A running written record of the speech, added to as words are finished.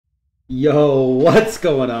Yo, what's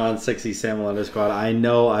going on, Sexy Sam Squad? I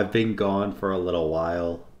know I've been gone for a little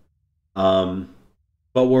while.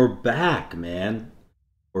 But we're back, man.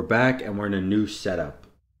 We're back and we're in a new setup.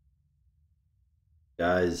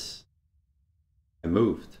 Guys, I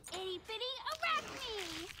moved.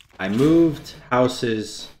 I moved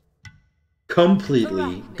houses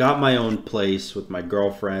completely. Got my own place with my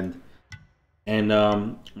girlfriend. And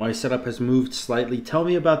my setup has moved slightly. Tell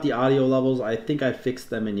me about the audio levels. I think I fixed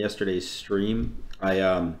them in yesterday's stream.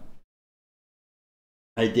 I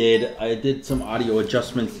did some audio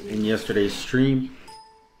adjustments in yesterday's stream.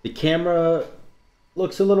 The camera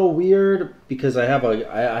looks a little weird because I have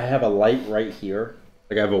a light right here.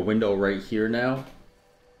 Like I have a window right here now.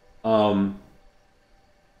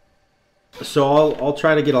 So I'll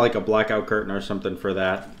try to get like a blackout curtain or something for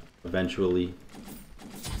that eventually.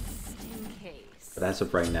 But as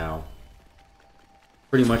of right now,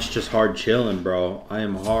 pretty much just hard chilling, bro. I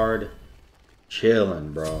am hard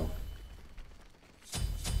chilling, bro.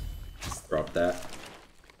 Drop that.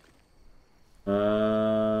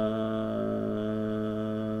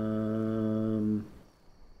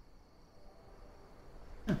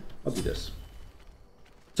 Yeah, I'll do this.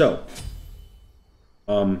 So,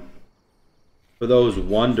 for those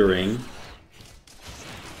wondering,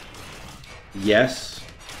 yes,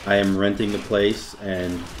 I am renting the place,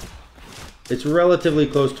 and it's relatively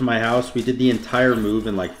close to my house. We did the entire move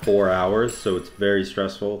in like 4 hours, so it's very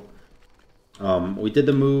stressful. We did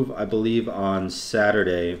the move, I believe, on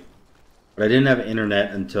Saturday, but I didn't have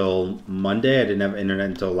internet until Monday. I didn't have internet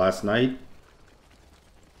until last night.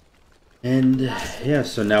 And yeah,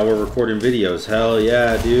 so now we're recording videos. Hell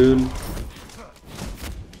yeah, dude.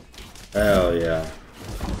 Hell yeah.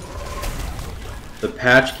 The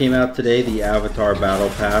patch came out today, the Avatar Battle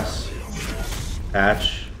Pass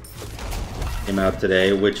patch came out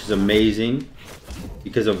today, which is amazing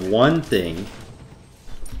because of one thing: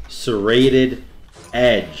 serrated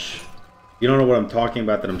edge. You don't know what I'm talking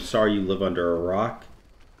about, then I'm sorry you live under a rock.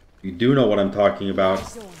 You do know what I'm talking about.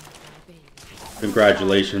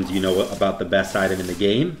 Congratulations, you know about the best item in the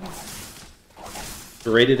game.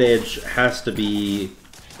 Serrated edge has to be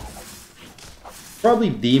probably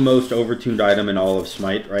the most overtuned item in all of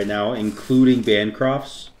Smite right now, including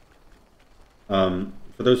Bancroft's. For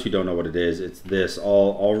those who don't know what it is, it's this.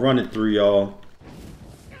 I'll run it through y'all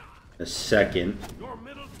in a second.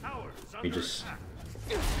 Let me just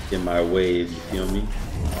get my wave, you feel me?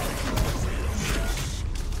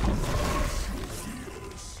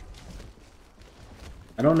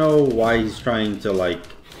 I don't know why he's trying to like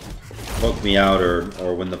poke me out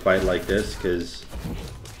or win the fight like this, because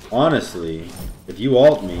honestly, if you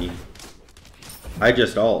ult me, I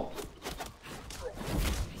just ult.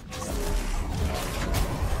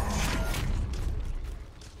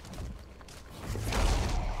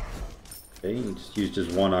 Okay, he just used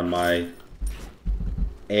his one on my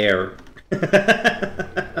air.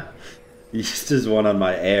 He used his one on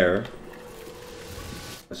my air.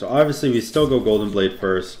 So obviously we still go Golden Blade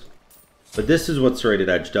first. But this is what Serrated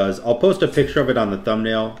Edge does. I'll post a picture of it on the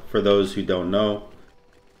thumbnail for those who don't know.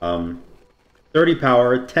 30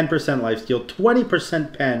 power, 10% lifesteal,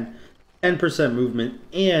 20% pen, 10% movement,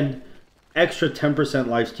 and extra 10%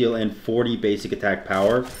 lifesteal and 40 basic attack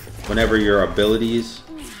power whenever your abilities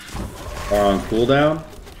are on cooldown,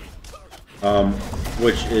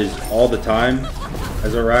 which is all the time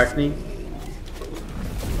as ARACHNE.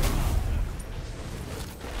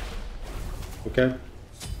 Okay.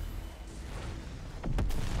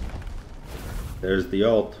 There's the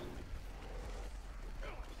ult.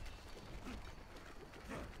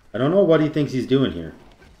 I don't know what he thinks he's doing here.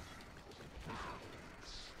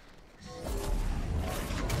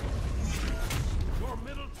 Your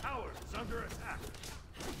middle tower is under attack.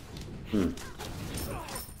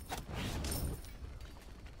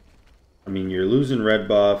 I mean, you're losing red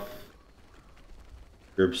buff.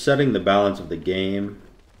 You're upsetting the balance of the game.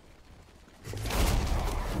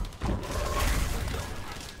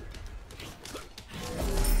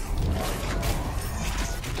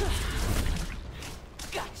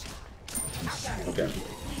 Okay.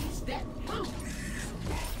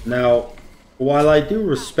 Now, while I do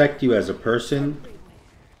respect you as a person,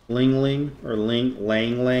 Ling Ling, or Ling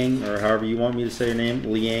Lang Lang, or however you want me to say your name,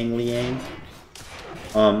 Liang Liang,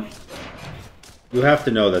 you have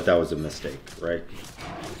to know that that was a mistake, right?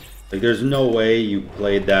 Like, there's no way you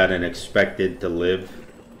played that and expected to live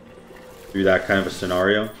through that kind of a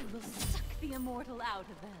scenario. I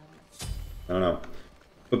don't know.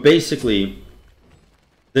 But basically,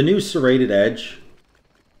 the new Serrated Edge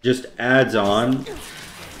just adds on.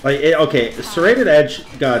 Like, okay, Serrated Edge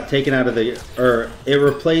got taken out of the, or it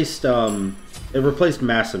replaced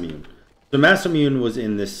Mass Immune. So Masamune was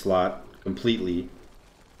in this slot completely.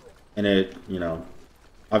 And it, you know,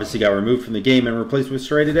 obviously got removed from the game and replaced with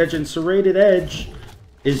Serrated Edge. And Serrated Edge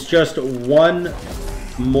is just one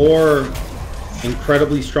more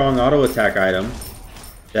incredibly strong auto attack item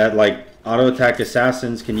that, like, auto attack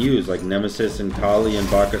assassins can use, like Nemesis and Kali and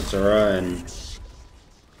Bakasura, and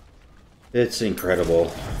it's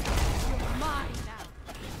incredible.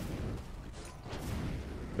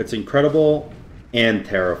 It's incredible and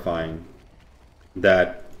terrifying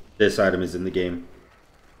that this item is in the game.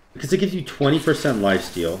 Because it gives you 20%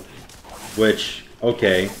 lifesteal, which,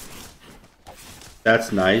 okay,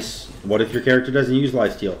 that's nice. What if your character doesn't use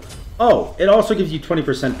lifesteal? Oh, it also gives you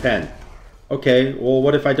 20% pen. Okay, well,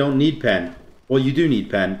 what if I don't need pen? Well, you do need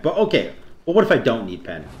pen, but okay. Well, what if I don't need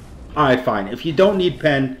pen? Alright, fine. If you don't need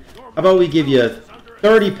pen, how about we give you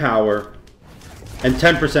 30 power and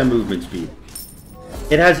 10% movement speed?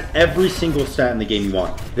 It has every single stat in the game you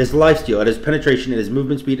want. It has lifesteal, it has penetration, it has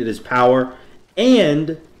movement speed, it has power,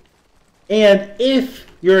 and if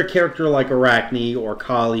you're a character like Arachne or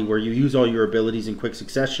Kali, where you use all your abilities in quick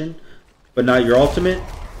succession, but not your ultimate,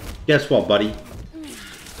 guess what, buddy?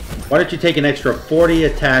 Why don't you take an extra 40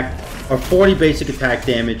 attack, or 40 basic attack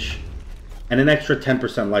damage, and an extra 10%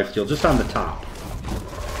 lifesteal, just on the top?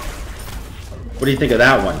 What do you think of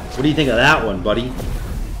that one? What do you think of that one, buddy?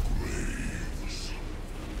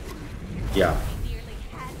 Yeah.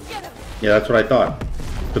 Yeah, that's what I thought.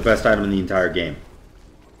 The best item in the entire game.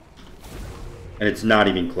 And it's not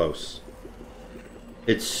even close.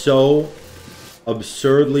 It's so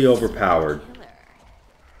absurdly overpowered.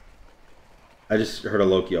 I just heard a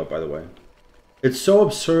Loki out, by the way. It's so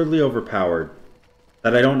absurdly overpowered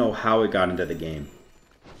that I don't know how it got into the game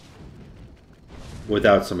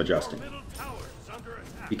without some adjusting.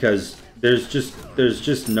 Because there's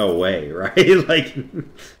just no way, right? Like,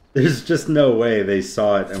 there's just no way they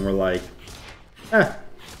saw it and were like,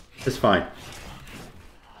 it's fine.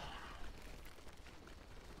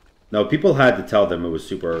 No, people had to tell them it was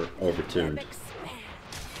super overtuned.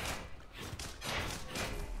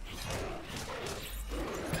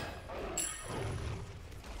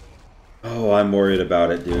 Oh, I'm worried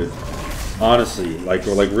about it, dude. Honestly, like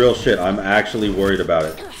real shit, I'm actually worried about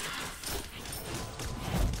it.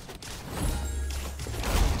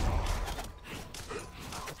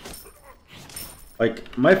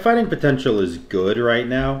 Like, my fighting potential is good right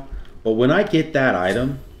now, but when I get that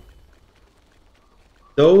item,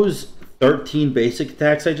 those 13 basic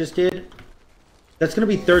attacks I just did, that's going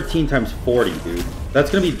to be 13 times 40, dude.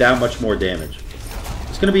 That's going to be that much more damage.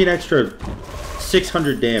 It's going to be an extra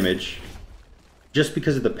 600 damage just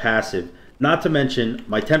because of the passive. Not to mention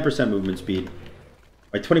my 10% movement speed,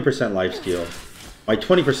 my 20% lifesteal, my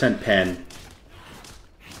 20% pen,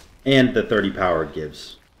 and the 30 power it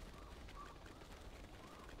gives.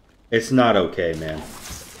 It's not okay, man.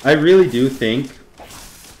 I really do think...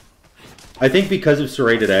 I think because of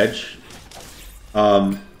Serrated Edge,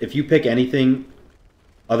 if you pick anything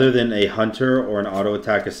other than a Hunter or an auto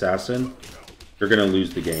attack assassin, you're going to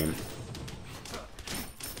lose the game.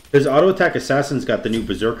 Because auto attack assassin's got the new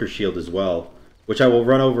Berserker shield as well, which I will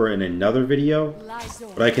run over in another video,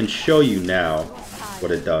 but I can show you now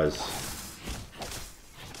what it does.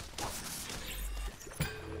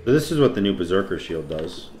 So this is what the new Berserker shield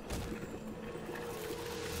does.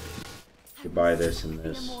 You buy this and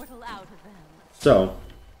this. So,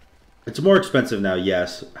 it's more expensive now,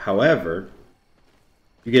 yes. However,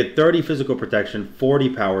 you get 30 physical protection,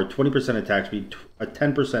 40 power, 20% attack speed, a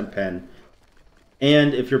 10% pen,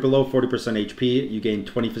 and if you're below 40% HP, you gain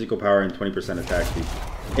 20 physical power and 20% attack speed.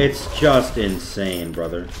 It's just insane,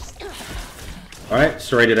 brother. Alright,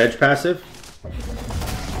 Serrated Edge passive.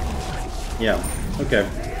 Yeah, okay.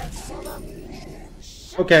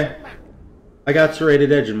 Okay. I got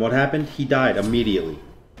Serrated Edge, and what happened? He died immediately.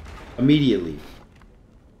 Immediately.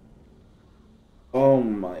 Oh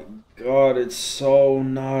my god, it's so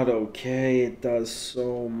not okay. It does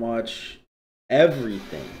so much.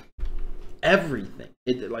 Everything. Everything.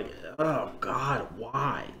 It, like, oh god,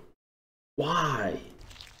 why? Why?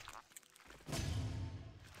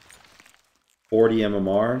 40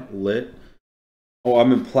 MMR, lit. Oh,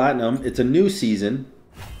 I'm in Platinum. It's a new season.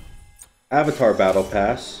 Avatar Battle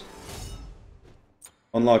Pass.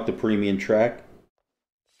 Unlock the premium track.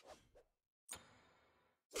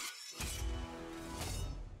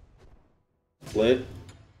 Lit.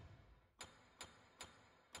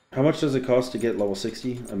 How much does it cost to get level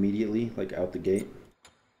 60 immediately, like out the gate?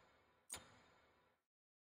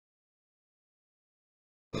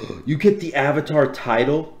 You get the Avatar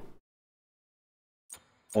title?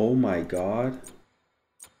 Oh my god.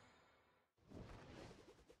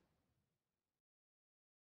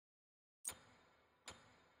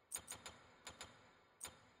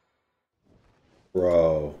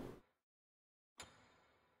 Bro.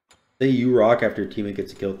 Say you rock after your teammate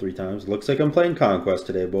gets killed 3 times. Looks like I'm playing Conquest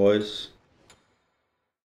today, boys.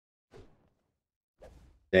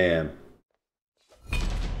 Damn.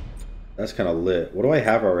 That's kind of lit. What do I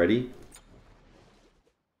have already?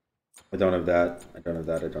 I don't have that. I don't have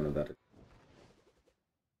that. I don't have that.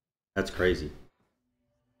 That's crazy.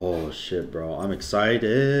 Oh shit, bro. I'm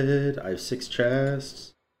excited. I have 6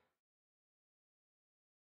 chests.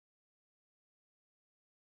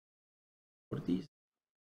 What are these?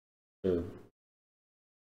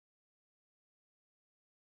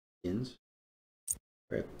 Skins?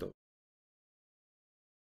 Correcto.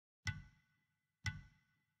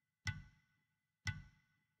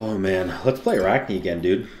 Oh man, let's play Arachne again,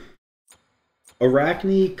 dude.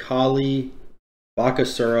 Arachne, Kali,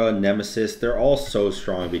 Bakasura, Nemesis, they're all so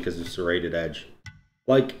strong because of Serrated Edge.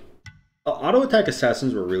 Like, auto attack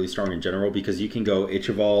assassins were really strong in general because you can go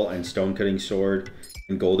Ichival and Stone Cutting Sword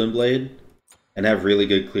and Golden Blade and have really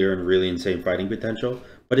good clear and really insane fighting potential.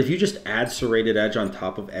 But if you just add Serrated Edge on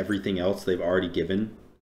top of everything else they've already given,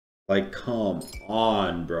 like, come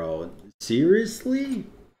on, bro. Seriously?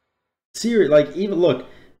 Like, even, look,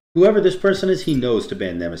 whoever this person is, he knows to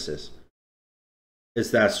ban Nemesis.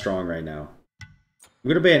 It's that strong right now. I'm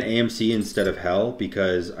going to ban AMC instead of Hell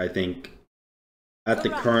because I think at the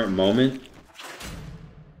current moment,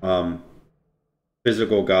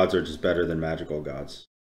 physical gods are just better than magical gods.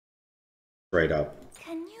 Straight up.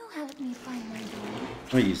 Can you help me find my door?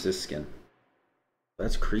 I'm going to use this skin.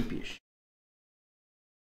 That's creepy as shit.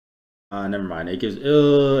 Never mind. It gives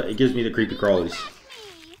me the creepy crawlies.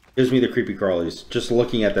 It gives me the creepy crawlies. Just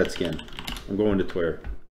looking at that skin. I'm going to Twitter.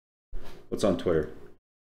 What's on Twitter?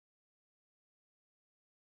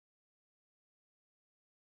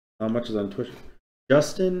 How much is on Twitch?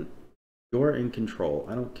 Justin, you're in control.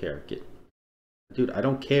 I don't care. Dude, I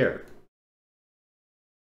don't care.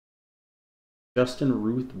 Justin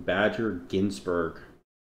Ruth Badger Ginsburg.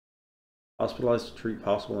 Hospitalized to treat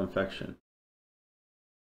possible infection.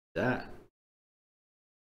 That.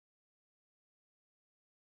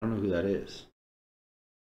 I don't know who that is.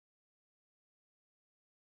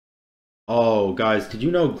 Oh, guys, did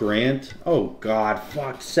you know Grant? Oh, God,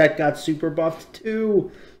 fuck. Set got super buffed,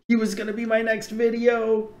 too. He was going to be my next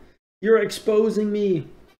video. You're exposing me.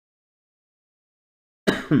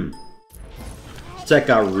 Set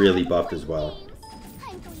got really buffed as well.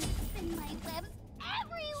 I'm going to spin my webs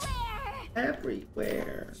everywhere.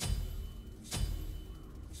 Everywhere.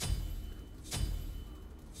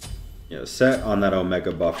 Yeah, Set on that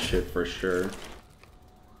Omega buff shit for sure.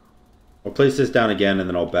 I'll place this down again and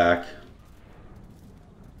then I'll back.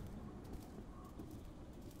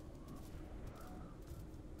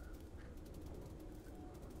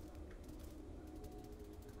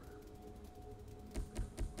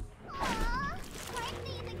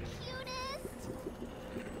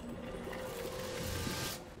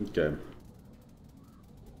 Okay.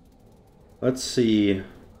 Let's see.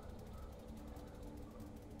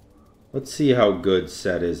 Let's see how good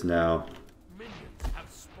Set is now.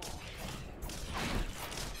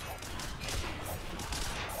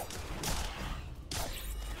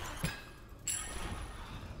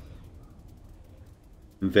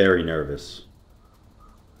 I'm very nervous.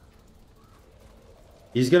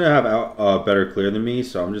 He's gonna have a better clear than me,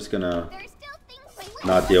 so I'm just gonna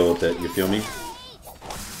not deal with it. You feel me?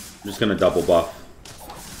 I'm just gonna double buff.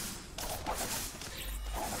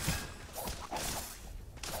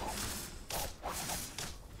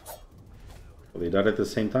 Well, they died at the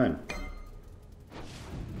same time.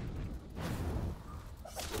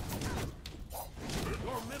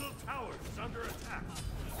 Your middle tower is under attack.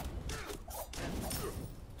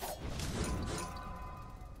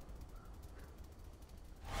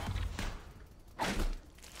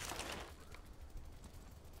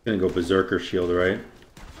 Gonna go Berserker Shield, right?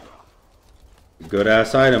 Good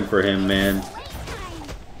ass item for him, man.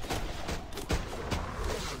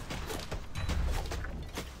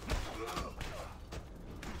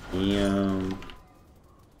 Damn.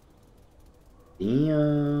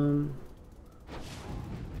 Damn.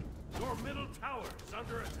 Your middle tower is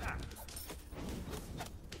under attack.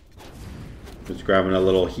 Just grabbing a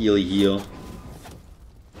little healy heal.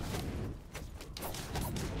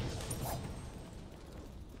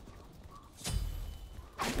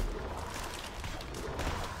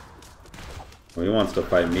 Well, he wants to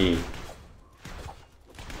fight me.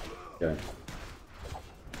 Okay.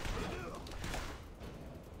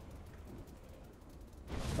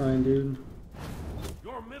 Fine, dude.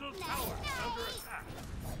 Your middle tower is under attack.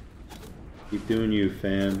 Keep doing you,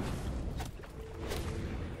 fam.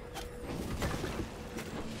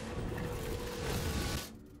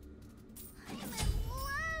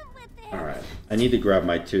 I need to grab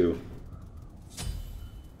my 2.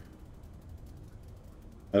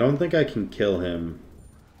 I don't think I can kill him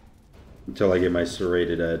until I get my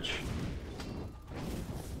serrated edge.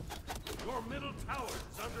 Your middle tower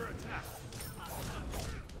is under attack.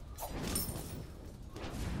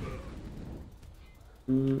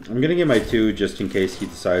 I'm gonna get my 2 just in case he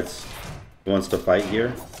decides he wants to fight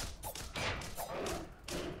here.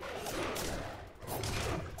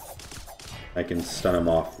 I can stun him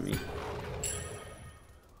off me.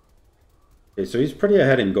 Okay, so he's pretty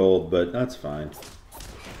ahead in gold, but that's fine.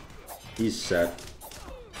 He's set.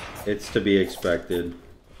 It's to be expected.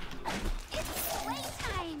 It's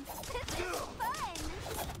playtime. This is fun.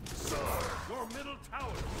 Your middle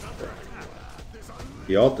tower is under attack.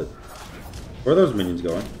 He ulted. Where are those minions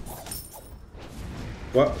going?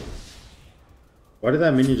 What? Why did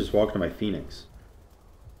that minion just walk to my Phoenix?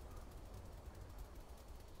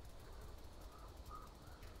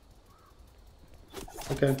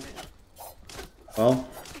 Okay. Well,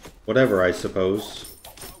 whatever, I suppose.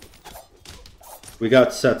 We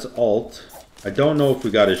got Set's ult. I don't know if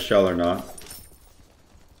we got his shell or not.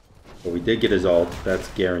 But we did get his ult. That's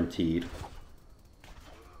guaranteed.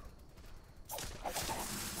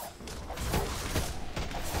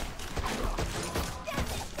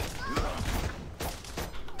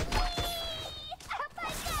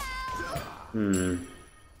 You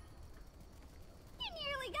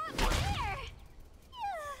nearly got me there.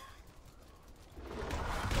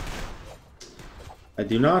 I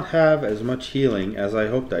do not have as much healing as I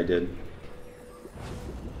hoped I did.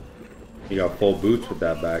 You got full boots with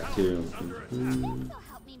that back too. This'll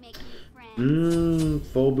help me make new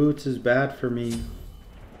friends. Full boots is bad for me.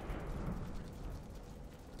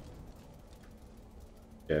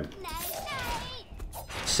 Okay. Night, night.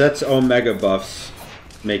 Set's Omega buffs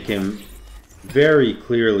make him very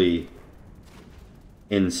clearly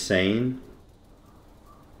insane.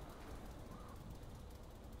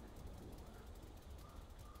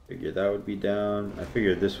 Figured that would be down. I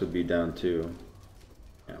figured this would be down too.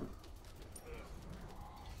 Yeah.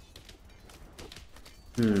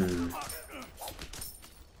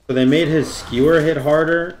 So they made his skewer hit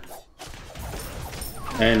harder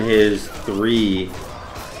and his 3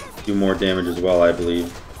 do more damage as well, I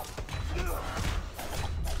believe.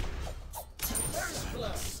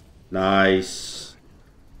 Nice.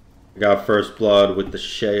 I got first blood with the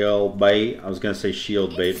shell bait. I was gonna say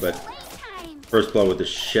shield bait, but first blood with the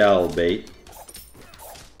shell bait.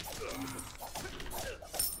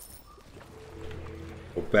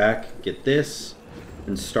 Go back, get this,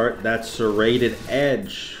 and start that serrated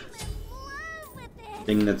edge.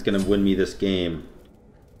 Thing that's gonna win me this game.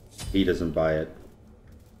 He doesn't buy it.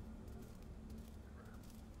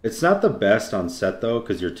 It's not the best on set though,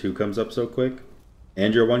 because your 2 comes up so quick.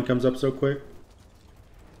 And your 1 comes up so quick.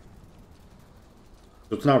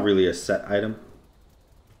 So it's not really a set item.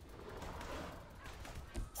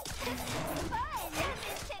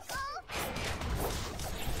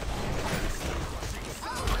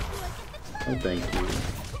 Oh, thank you.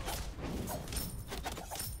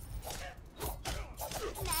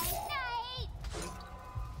 Night, night.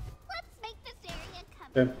 Let's make this area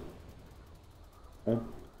Okay. Well,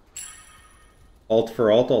 ult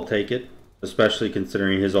for ult, I'll take it. Especially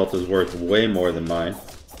considering his ult is worth way more than mine.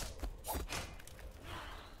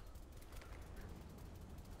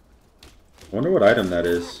 I wonder what item that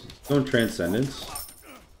is. No Transcendence.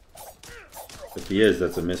 If he is,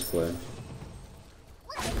 that's a misplay.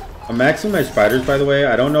 I'm maxing my spiders, by the way.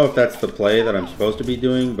 I don't know if that's the play that I'm supposed to be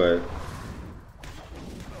doing, but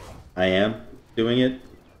I am doing it.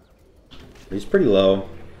 He's pretty low.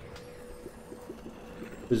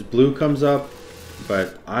 His blue comes up,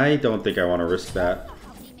 but I don't think I want to risk that.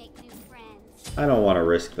 I don't want to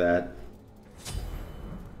risk that.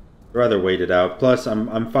 I'd rather wait it out. Plus,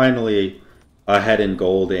 I'm finally ahead in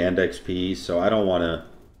gold and XP, so I don't want to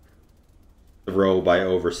throw by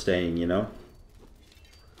overstaying, you know?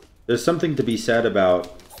 There's something to be said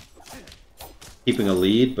about keeping a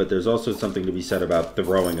lead, but there's also something to be said about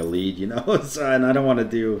throwing a lead, you know? So, and I don't want to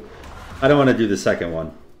do the second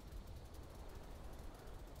one.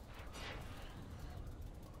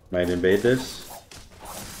 Might invade this.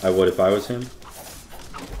 I would if I was him.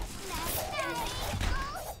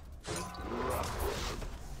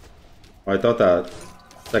 I thought that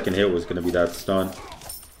second hit was going to be that stun.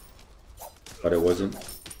 But it wasn't.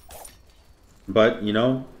 But, you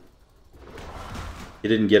know, he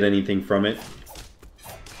didn't get anything from it.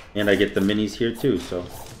 And I get the minis here too, so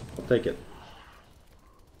I'll take it.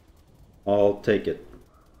 I'll take it.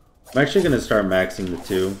 I'm actually going to start maxing the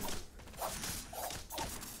 2.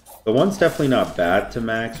 The 1's definitely not bad to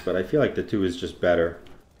max, but I feel like the 2 is just better.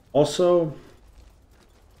 Also,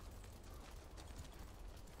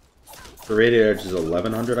 Serrated Edge is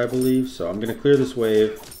 1100, I believe. So I'm going to clear this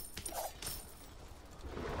wave.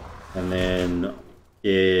 And then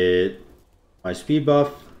get my speed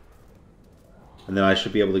buff. And then I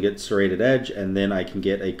should be able to get Serrated Edge. And then I can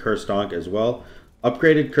get a Cursed Donk as well.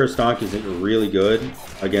 Upgraded Cursed Donk is really good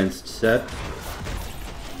against Set.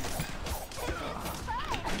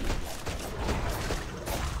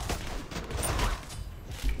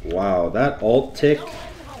 Wow, that ult tick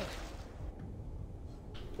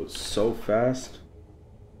was so fast.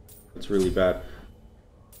 It's really bad.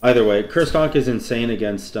 Either way, Cursed Donk is insane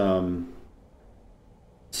against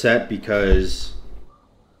Set because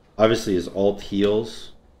obviously his ult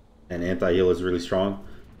heals and anti-heal is really strong.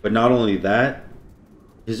 But not only that,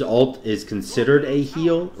 his ult is considered a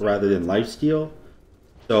heal rather than lifesteal.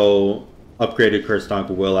 So upgraded Cursed Donk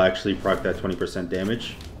will actually proc that 20%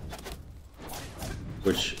 damage.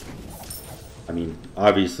 Which, I mean,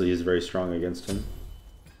 obviously is very strong against him.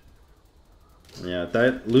 Yeah,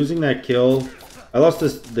 losing that kill, I lost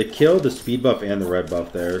the kill, the speed buff, and the red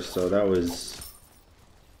buff there, so that was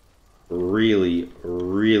really,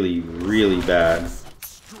 really, really bad. Is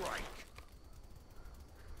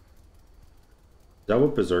that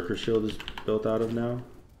what Berserker Shield is built out of now?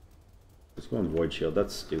 Let's go on Void Shield,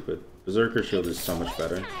 that's stupid. Berserker Shield is so much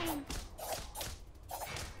better.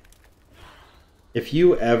 If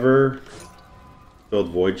you ever build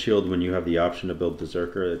Void Shield when you have the option to build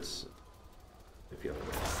Berserker, it's... I feel like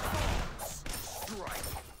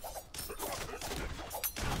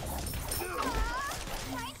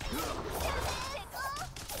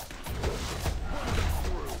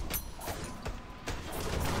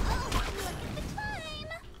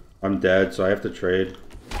I'm dead, so I have to trade.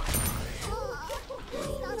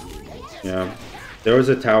 Yeah. There was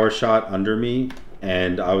a tower shot under me,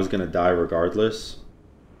 and I was going to die regardless.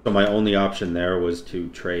 So my only option there was to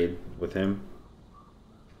trade with him.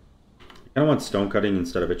 I kind of want Stone Cutting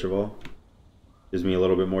instead of Ichiball. Gives me a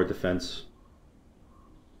little bit more defense.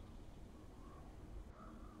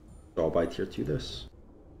 So I'll buy tier 2 this.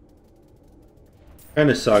 Kind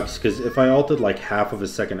of sucks, because if I ulted like half of a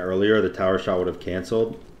second earlier, the tower shot would have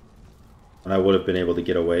canceled. And I would have been able to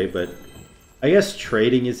get away, but I guess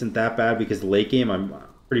trading isn't that bad because late game I'm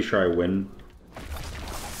pretty sure I win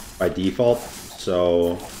by default,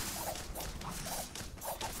 so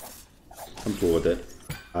I'm cool with it,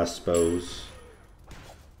 I suppose.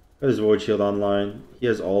 Got his Void Shield online. He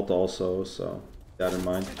has ult also, so keep that in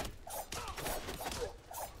mind.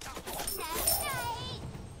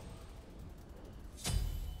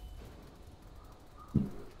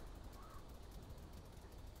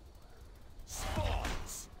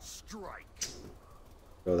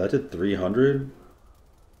 Oh, that did 300?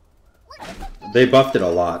 They buffed it a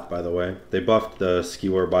lot, by the way. They buffed the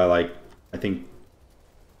skewer by like, I think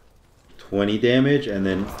 20 damage, and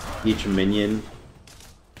then each minion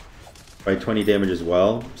by 20 damage as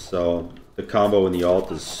well. So the combo in the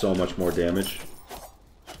ult is so much more damage.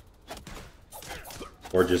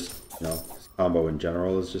 Or just, you know, combo in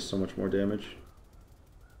general is just so much more damage.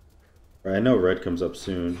 Right, I know red comes up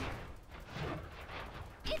soon.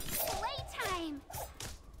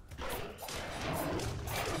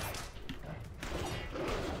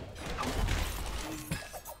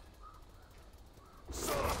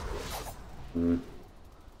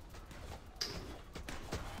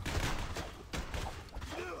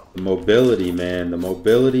 The mobility, man. The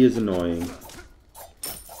mobility is annoying.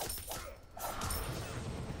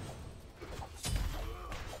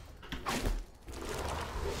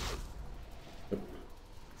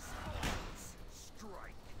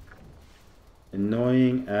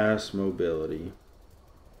 Annoying ass mobility.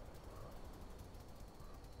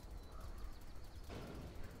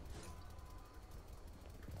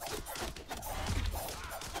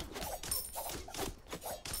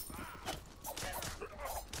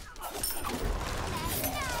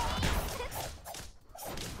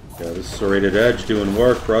 Yeah, this Serrated Edge doing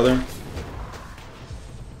work, brother.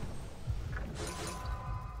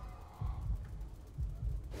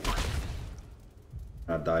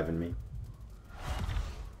 Not diving me.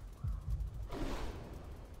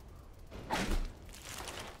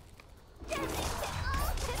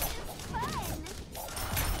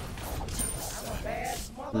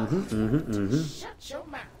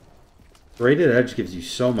 Serrated Edge gives you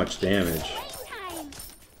so much damage.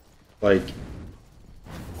 Like,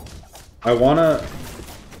 I want to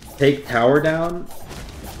take tower down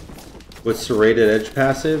with Serrated Edge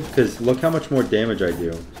passive, because look how much more damage I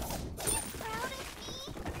do.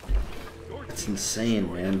 It's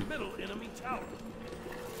insane, man. There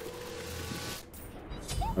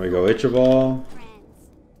we go, Ichiball.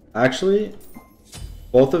 Actually,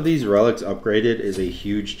 both of these relics upgraded is a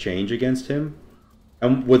huge change against him.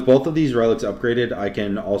 And with both of these relics upgraded, I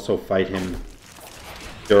can also fight him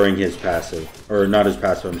during his passive. Or not his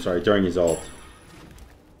passive, I'm sorry, during his ult.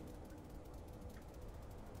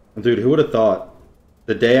 Dude, who would have thought?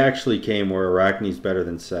 The day actually came where Arachne's better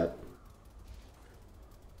than Set.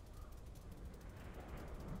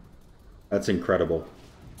 That's incredible.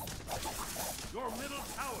 Your middle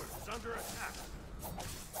tower is under attack.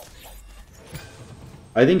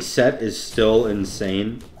 I think Set is still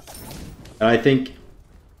insane. And I think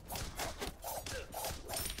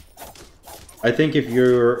if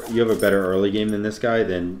you have a better early game than this guy,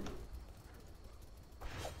 then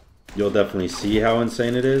you'll definitely see how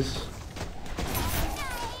insane it is.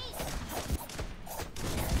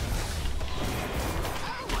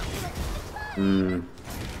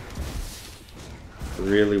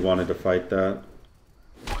 Really wanted to fight that.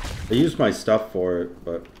 I used my stuff for it,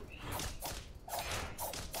 but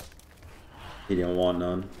he didn't want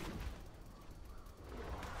none.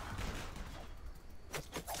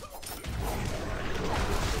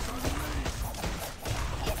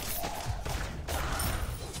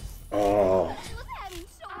 Oh.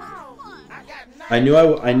 I knew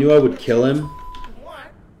I would kill him.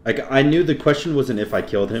 Like, I knew the question wasn't if I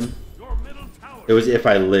killed him. It was if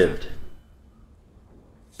I lived.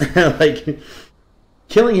 Like,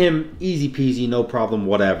 killing him, easy peasy, no problem,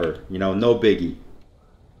 whatever. You know, no biggie.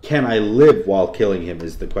 Can I live while killing him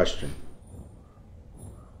is the question.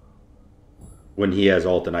 When he has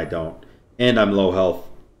ult and I don't. And I'm low health.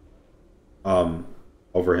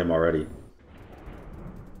 Over him already.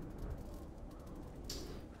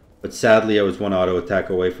 But sadly, I was one auto attack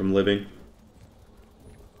away from living.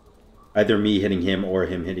 Either me hitting him or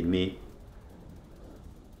him hitting me.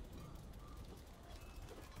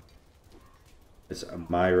 It's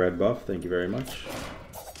my red buff, thank you very much.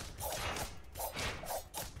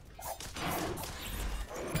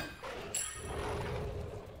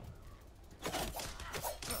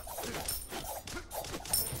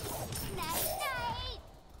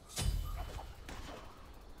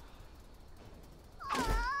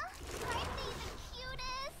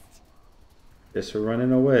 Guess we're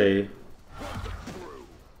running away.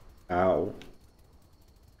 Ow.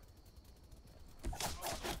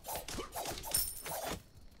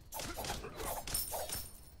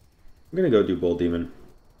 I'm gonna go do Bull Demon.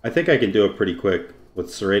 I think I can do it pretty quick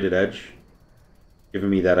with Serrated Edge, giving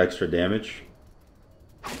me that extra damage.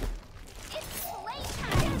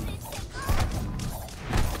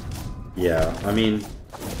 Yeah, I mean,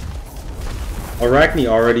 Arachne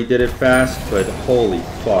already did it fast, but holy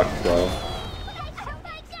fuck, bro.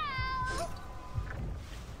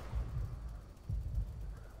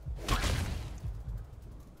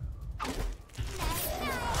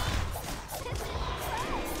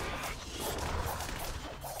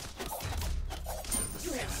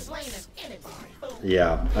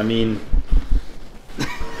 Yeah, I mean,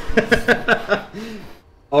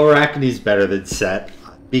 Arachne's better than Set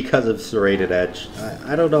because of Serrated Edge.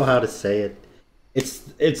 I don't know how to say it.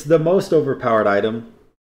 It's the most overpowered item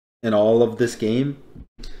in all of this game,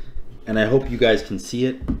 and I hope you guys can see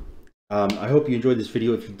it. I hope you enjoyed this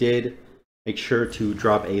video. If you did, make sure to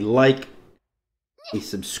drop a like, a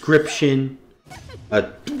subscription.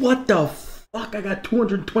 What the fuck? I got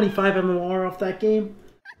 225 MMR off that game.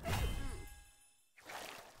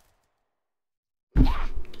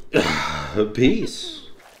 Peace.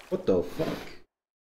 What the fuck?